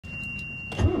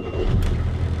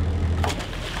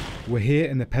We're here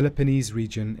in the Peloponnese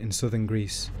region in southern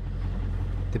Greece.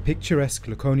 The picturesque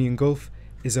Laconian Gulf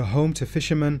is a home to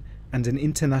fishermen and an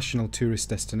international tourist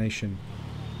destination.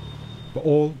 But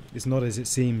all is not as it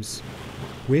seems.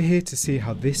 We're here to see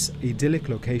how this idyllic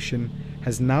location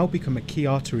has now become a key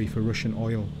artery for Russian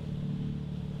oil.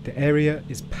 The area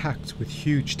is packed with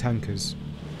huge tankers.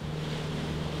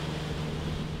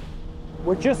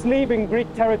 We're just leaving Greek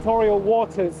territorial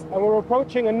waters and we're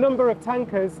approaching a number of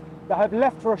tankers that have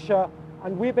left Russia,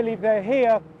 and we believe they're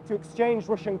here to exchange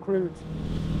Russian crude.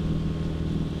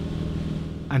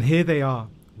 And here they are.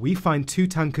 We find two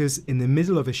tankers in the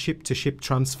middle of a ship-to-ship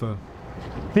transfer.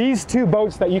 These two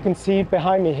boats that you can see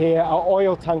behind me here are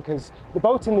oil tankers. The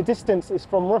boat in the distance is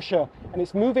from Russia and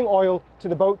it's moving oil to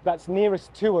the boat that's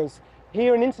nearest to us.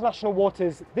 Here in international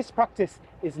waters, this practice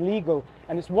is legal,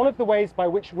 and it's one of the ways by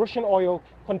which Russian oil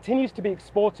continues to be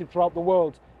exported throughout the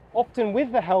world, often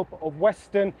with the help of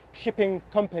Western shipping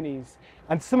companies.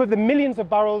 And some of the millions of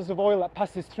barrels of oil that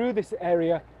passes through this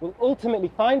area will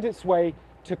ultimately find its way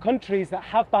to countries that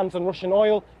have bans on Russian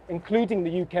oil, including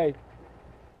the UK.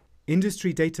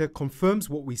 Industry data confirms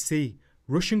what we see.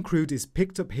 Russian crude is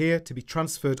picked up here to be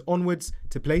transferred onwards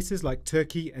to places like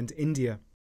Turkey and India.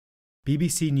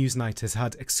 BBC Newsnight has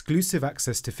had exclusive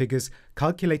access to figures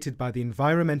calculated by the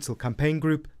environmental campaign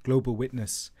group Global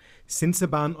Witness. Since a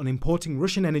ban on importing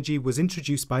Russian energy was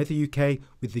introduced by the UK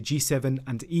with the G7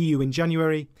 and EU in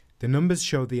January, the numbers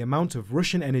show the amount of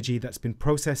Russian energy that's been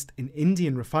processed in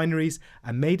Indian refineries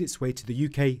and made its way to the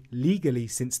UK legally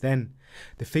since then.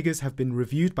 The figures have been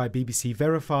reviewed by BBC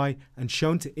Verify and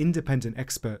shown to independent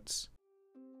experts.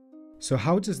 So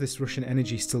how does this Russian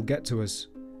energy still get to us?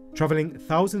 Travelling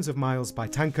thousands of miles by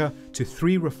tanker to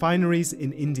 3 refineries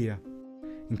in India,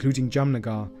 including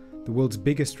Jamnagar, the world's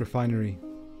biggest refinery.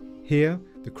 Here,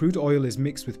 the crude oil is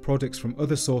mixed with products from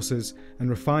other sources and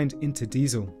refined into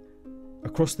diesel.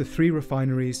 Across the 3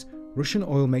 refineries, Russian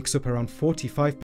oil makes up around 45%